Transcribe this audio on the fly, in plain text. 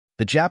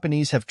The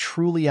Japanese have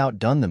truly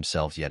outdone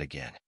themselves yet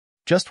again.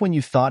 Just when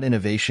you thought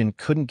innovation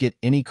couldn't get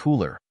any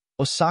cooler,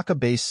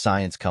 Osaka-based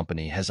science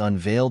company has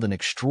unveiled an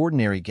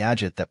extraordinary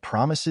gadget that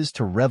promises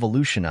to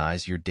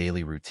revolutionize your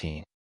daily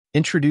routine.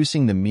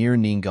 Introducing the Mir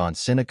Ningon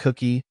Sena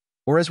cookie,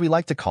 or as we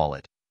like to call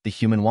it, the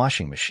human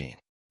washing machine.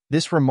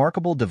 This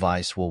remarkable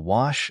device will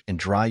wash and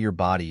dry your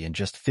body in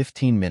just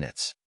 15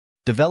 minutes.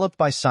 Developed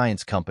by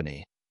science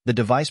company, the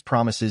device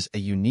promises a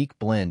unique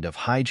blend of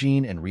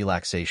hygiene and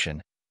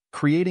relaxation,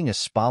 creating a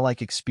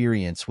spa-like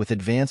experience with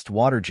advanced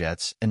water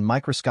jets and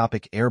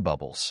microscopic air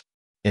bubbles.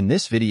 In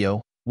this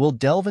video, we'll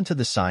delve into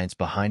the science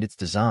behind its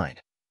design,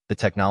 the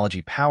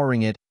technology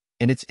powering it,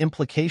 and its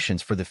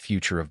implications for the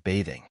future of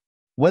bathing.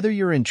 Whether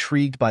you're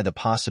intrigued by the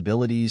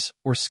possibilities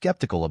or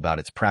skeptical about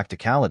its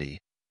practicality,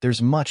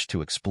 there's much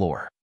to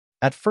explore.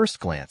 At first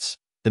glance,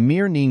 the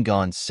Mir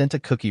Ningon Senta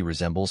cookie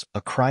resembles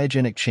a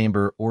cryogenic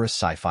chamber or a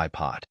sci-fi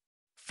pod.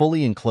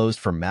 Fully enclosed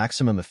for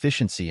maximum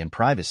efficiency and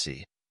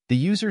privacy, the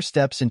user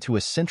steps into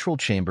a central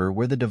chamber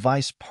where the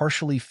device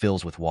partially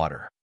fills with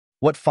water.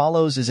 What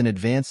follows is an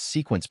advanced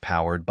sequence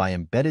powered by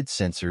embedded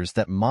sensors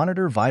that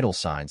monitor vital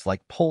signs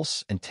like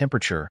pulse and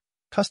temperature,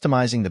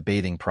 customizing the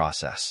bathing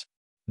process.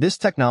 This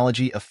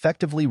technology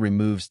effectively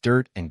removes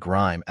dirt and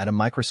grime at a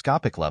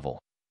microscopic level,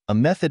 a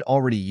method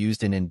already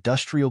used in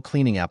industrial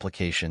cleaning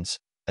applications,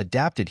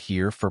 adapted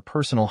here for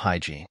personal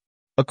hygiene.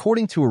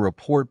 According to a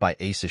report by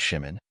Asa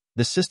Shimon,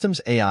 the system's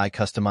AI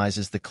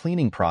customizes the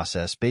cleaning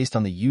process based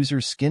on the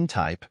user's skin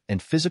type and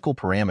physical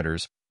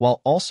parameters while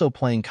also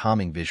playing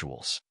calming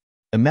visuals.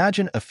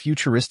 Imagine a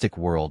futuristic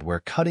world where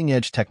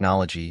cutting-edge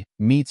technology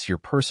meets your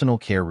personal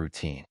care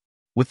routine.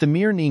 With the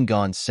Mir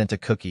Ningon Senta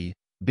cookie,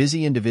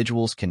 busy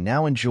individuals can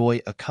now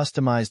enjoy a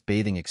customized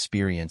bathing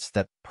experience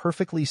that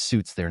perfectly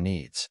suits their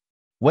needs.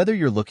 Whether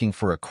you're looking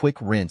for a quick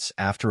rinse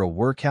after a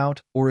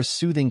workout or a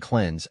soothing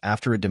cleanse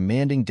after a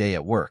demanding day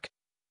at work,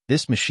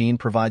 this machine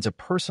provides a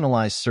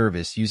personalized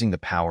service using the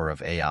power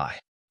of AI.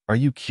 Are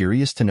you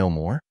curious to know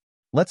more?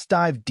 Let's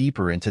dive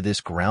deeper into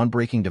this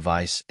groundbreaking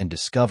device and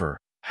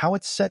discover how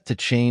it's set to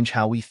change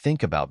how we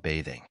think about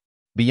bathing.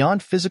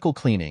 Beyond physical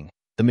cleaning,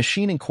 the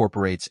machine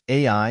incorporates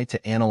AI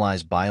to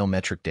analyze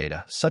biometric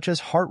data, such as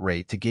heart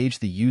rate, to gauge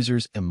the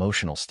user's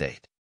emotional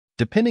state.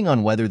 Depending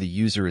on whether the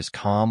user is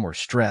calm or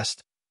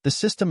stressed, the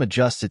system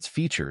adjusts its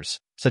features,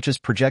 such as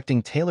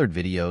projecting tailored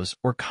videos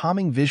or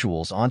calming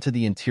visuals onto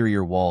the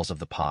interior walls of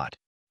the pod.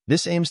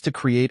 This aims to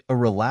create a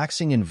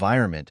relaxing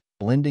environment,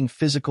 blending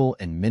physical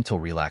and mental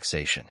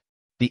relaxation.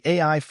 The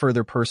AI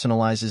further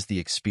personalizes the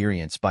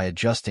experience by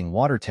adjusting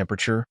water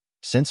temperature,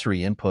 sensory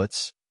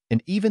inputs,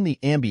 and even the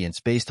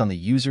ambience based on the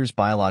user's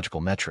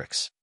biological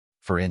metrics.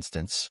 For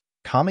instance,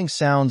 calming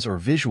sounds or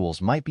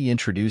visuals might be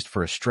introduced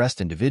for a stressed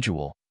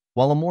individual,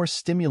 while a more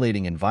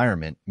stimulating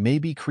environment may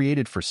be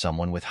created for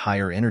someone with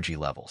higher energy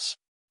levels.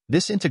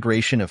 This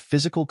integration of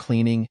physical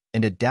cleaning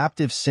and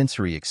adaptive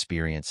sensory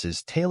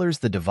experiences tailors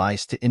the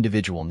device to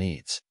individual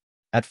needs.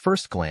 At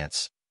first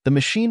glance, the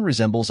machine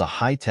resembles a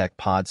high-tech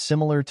pod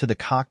similar to the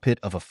cockpit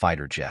of a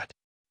fighter jet.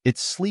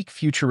 Its sleek,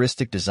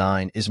 futuristic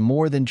design is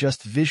more than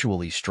just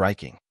visually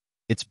striking.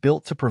 It's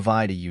built to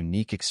provide a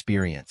unique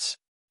experience.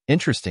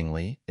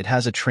 Interestingly, it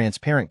has a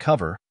transparent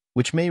cover,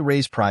 which may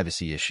raise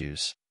privacy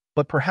issues,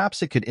 but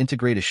perhaps it could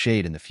integrate a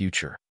shade in the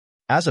future.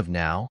 As of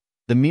now,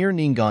 the Mir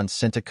Ningon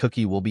Senta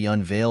cookie will be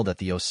unveiled at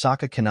the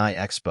Osaka Kanai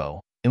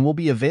Expo and will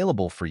be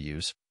available for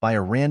use by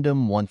a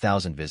random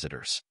 1,000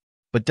 visitors.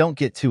 But don't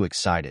get too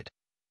excited.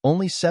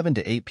 Only 7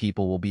 to 8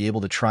 people will be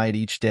able to try it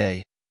each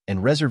day,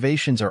 and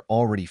reservations are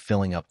already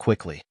filling up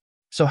quickly.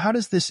 So how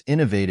does this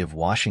innovative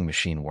washing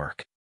machine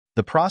work?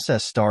 The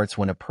process starts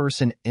when a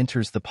person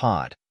enters the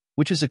pod,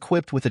 which is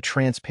equipped with a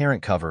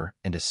transparent cover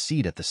and a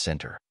seat at the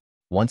center.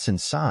 Once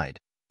inside,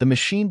 the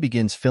machine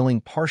begins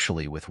filling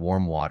partially with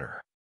warm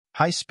water.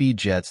 High-speed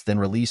jets then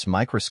release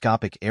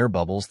microscopic air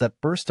bubbles that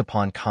burst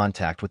upon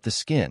contact with the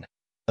skin,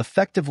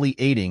 effectively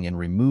aiding in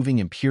removing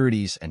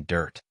impurities and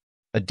dirt.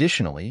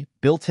 Additionally,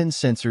 built-in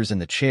sensors in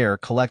the chair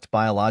collect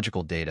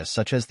biological data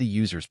such as the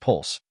user's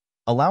pulse,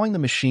 allowing the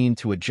machine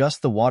to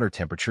adjust the water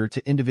temperature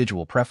to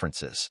individual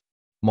preferences.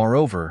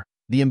 Moreover,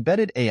 the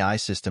embedded AI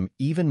system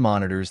even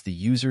monitors the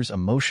user's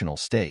emotional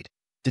state,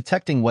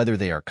 detecting whether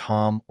they are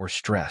calm or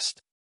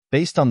stressed.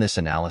 Based on this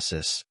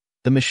analysis,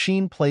 the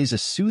machine plays a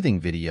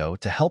soothing video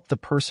to help the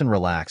person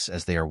relax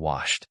as they are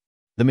washed.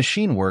 The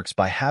machine works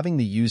by having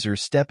the user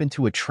step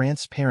into a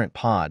transparent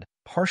pod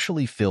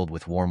partially filled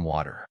with warm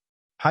water.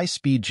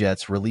 High-speed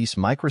jets release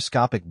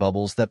microscopic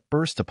bubbles that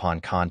burst upon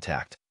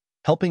contact,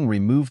 helping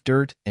remove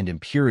dirt and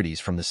impurities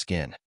from the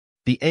skin.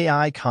 The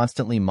AI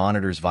constantly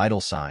monitors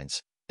vital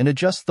signs and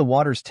adjusts the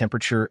water's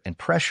temperature and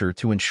pressure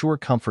to ensure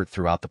comfort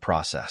throughout the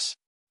process.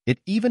 It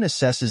even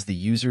assesses the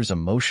user's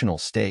emotional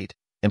state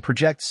and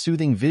projects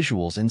soothing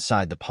visuals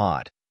inside the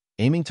pod,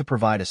 aiming to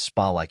provide a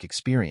spa-like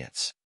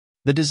experience.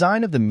 The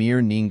design of the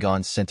Mir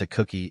Ningon Senta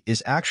cookie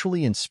is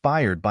actually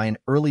inspired by an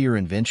earlier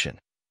invention,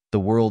 the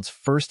world's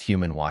first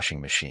human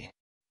washing machine.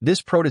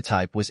 This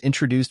prototype was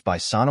introduced by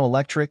Sono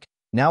Electric,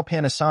 now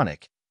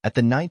Panasonic, at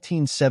the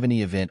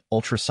 1970 event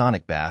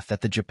Ultrasonic Bath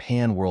at the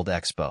Japan World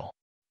Expo.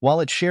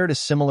 While it shared a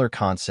similar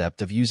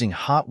concept of using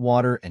hot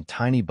water and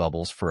tiny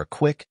bubbles for a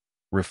quick,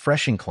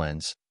 refreshing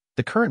cleanse,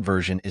 the current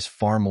version is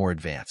far more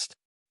advanced.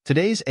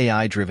 Today's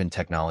AI-driven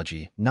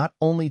technology not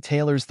only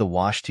tailors the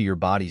wash to your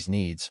body's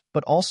needs,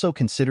 but also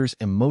considers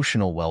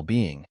emotional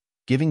well-being,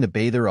 giving the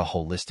bather a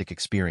holistic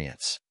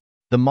experience.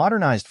 The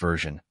modernized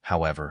version,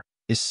 however,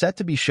 is set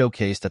to be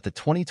showcased at the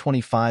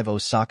 2025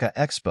 Osaka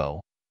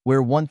Expo,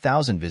 where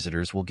 1,000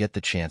 visitors will get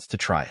the chance to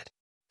try it.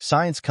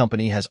 Science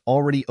Company has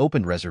already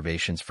opened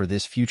reservations for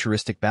this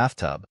futuristic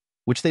bathtub,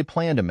 which they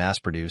plan to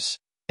mass-produce,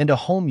 and a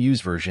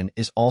home-use version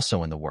is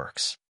also in the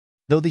works.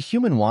 Though the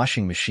human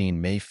washing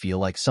machine may feel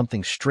like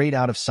something straight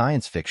out of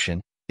science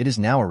fiction, it is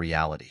now a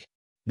reality.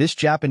 This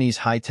Japanese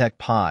high-tech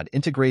pod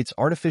integrates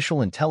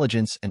artificial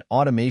intelligence and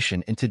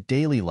automation into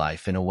daily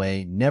life in a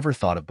way never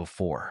thought of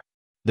before.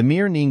 The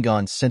mere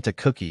Ningon Senta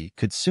cookie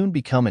could soon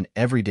become an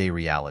everyday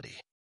reality.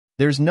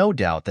 There's no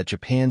doubt that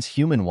Japan's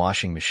human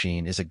washing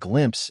machine is a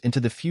glimpse into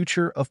the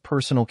future of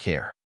personal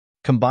care,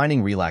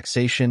 combining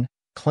relaxation,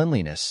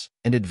 cleanliness,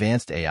 and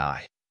advanced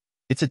AI.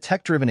 It's a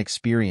tech-driven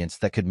experience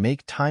that could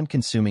make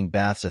time-consuming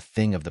baths a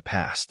thing of the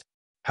past.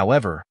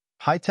 However,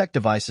 high-tech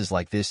devices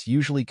like this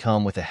usually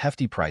come with a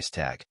hefty price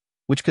tag,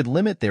 which could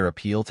limit their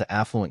appeal to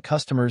affluent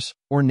customers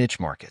or niche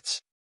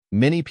markets.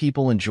 Many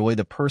people enjoy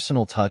the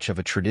personal touch of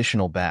a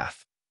traditional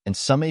bath, and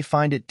some may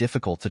find it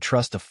difficult to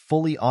trust a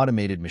fully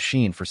automated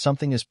machine for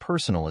something as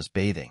personal as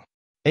bathing.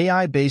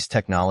 AI-based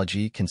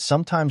technology can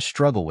sometimes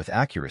struggle with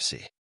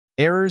accuracy.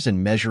 Errors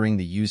in measuring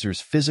the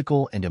user's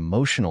physical and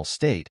emotional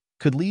state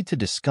could lead to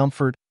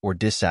discomfort or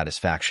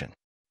dissatisfaction.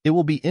 It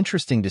will be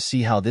interesting to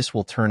see how this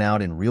will turn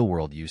out in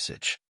real-world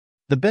usage.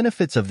 The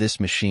benefits of this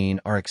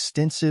machine are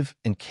extensive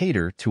and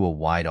cater to a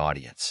wide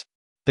audience.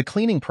 The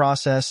cleaning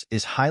process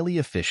is highly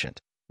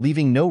efficient,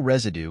 leaving no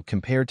residue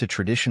compared to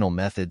traditional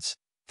methods,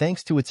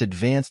 thanks to its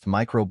advanced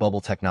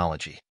microbubble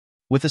technology.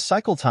 With a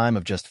cycle time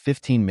of just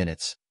 15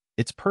 minutes,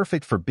 it's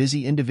perfect for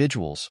busy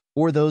individuals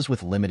or those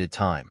with limited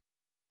time,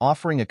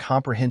 offering a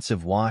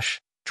comprehensive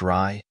wash,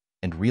 dry,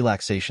 and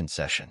relaxation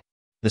session.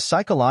 The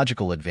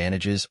psychological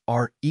advantages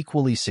are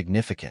equally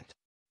significant.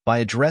 By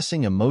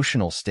addressing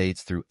emotional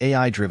states through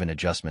AI-driven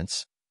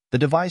adjustments, the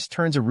device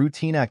turns a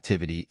routine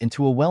activity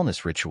into a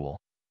wellness ritual,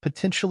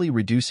 potentially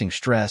reducing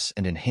stress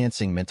and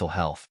enhancing mental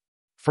health.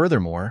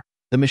 Furthermore,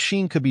 the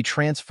machine could be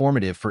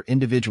transformative for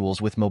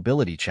individuals with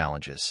mobility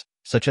challenges,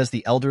 such as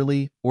the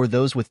elderly or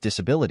those with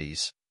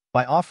disabilities,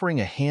 by offering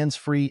a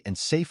hands-free and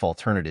safe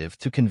alternative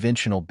to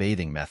conventional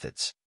bathing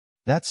methods.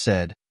 That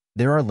said,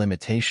 there are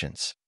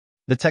limitations.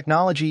 The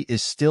technology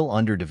is still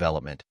under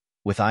development,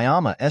 with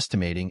IAMA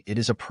estimating it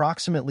is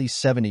approximately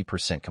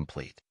 70%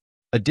 complete.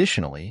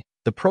 Additionally,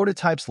 the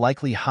prototype's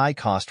likely high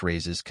cost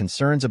raises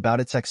concerns about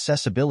its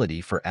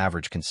accessibility for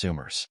average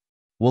consumers.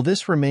 Will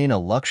this remain a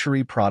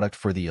luxury product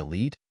for the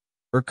elite,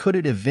 or could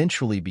it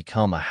eventually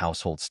become a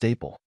household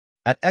staple?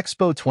 At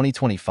Expo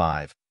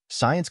 2025,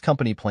 Science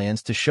Company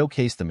plans to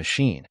showcase the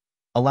machine,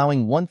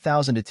 allowing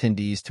 1,000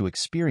 attendees to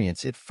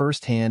experience it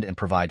firsthand and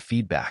provide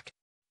feedback.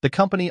 The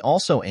company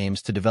also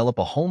aims to develop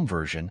a home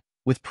version,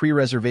 with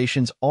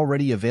pre-reservations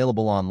already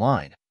available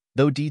online,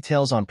 though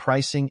details on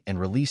pricing and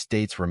release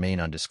dates remain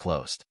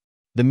undisclosed.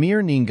 The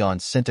mere Ningon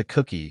Senta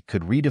cookie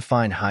could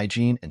redefine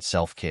hygiene and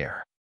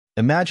self-care.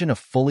 Imagine a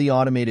fully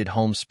automated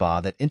home spa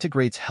that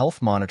integrates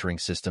health monitoring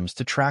systems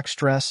to track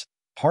stress,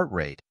 heart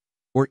rate,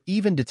 or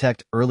even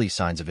detect early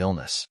signs of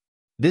illness.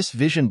 This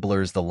vision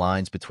blurs the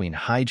lines between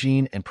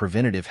hygiene and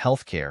preventative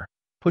healthcare,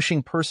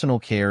 pushing personal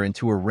care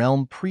into a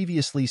realm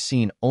previously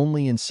seen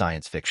only in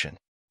science fiction.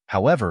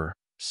 However,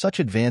 such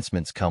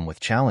advancements come with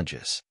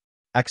challenges.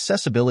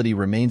 Accessibility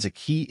remains a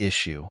key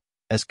issue,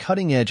 as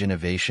cutting-edge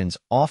innovations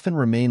often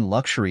remain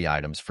luxury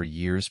items for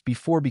years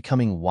before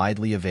becoming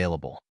widely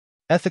available.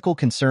 Ethical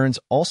concerns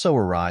also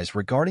arise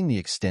regarding the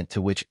extent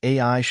to which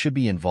AI should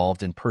be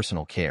involved in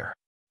personal care.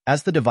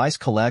 As the device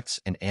collects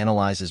and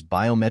analyzes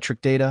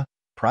biometric data,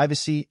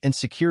 privacy and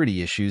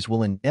security issues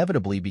will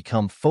inevitably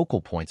become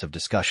focal points of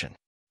discussion.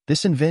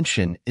 This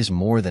invention is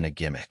more than a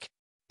gimmick.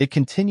 It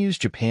continues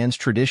Japan's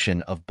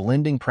tradition of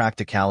blending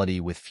practicality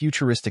with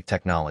futuristic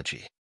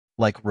technology.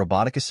 Like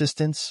robotic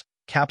assistants,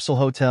 capsule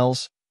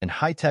hotels, and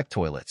high-tech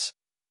toilets,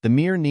 the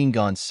mere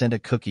Ningon Senta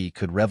cookie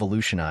could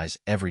revolutionize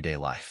everyday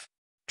life.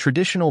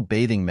 Traditional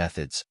bathing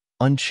methods,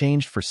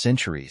 unchanged for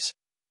centuries,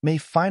 may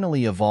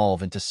finally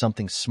evolve into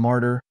something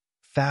smarter,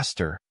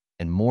 faster,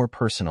 and more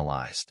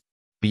personalized.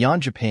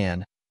 Beyond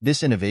Japan,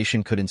 this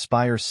innovation could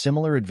inspire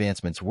similar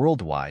advancements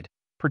worldwide,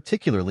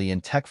 particularly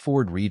in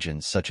tech-forward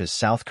regions such as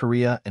South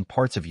Korea and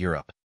parts of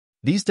Europe.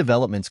 These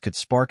developments could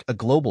spark a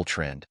global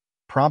trend,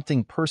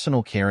 prompting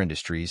personal care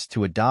industries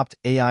to adopt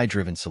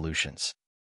AI-driven solutions.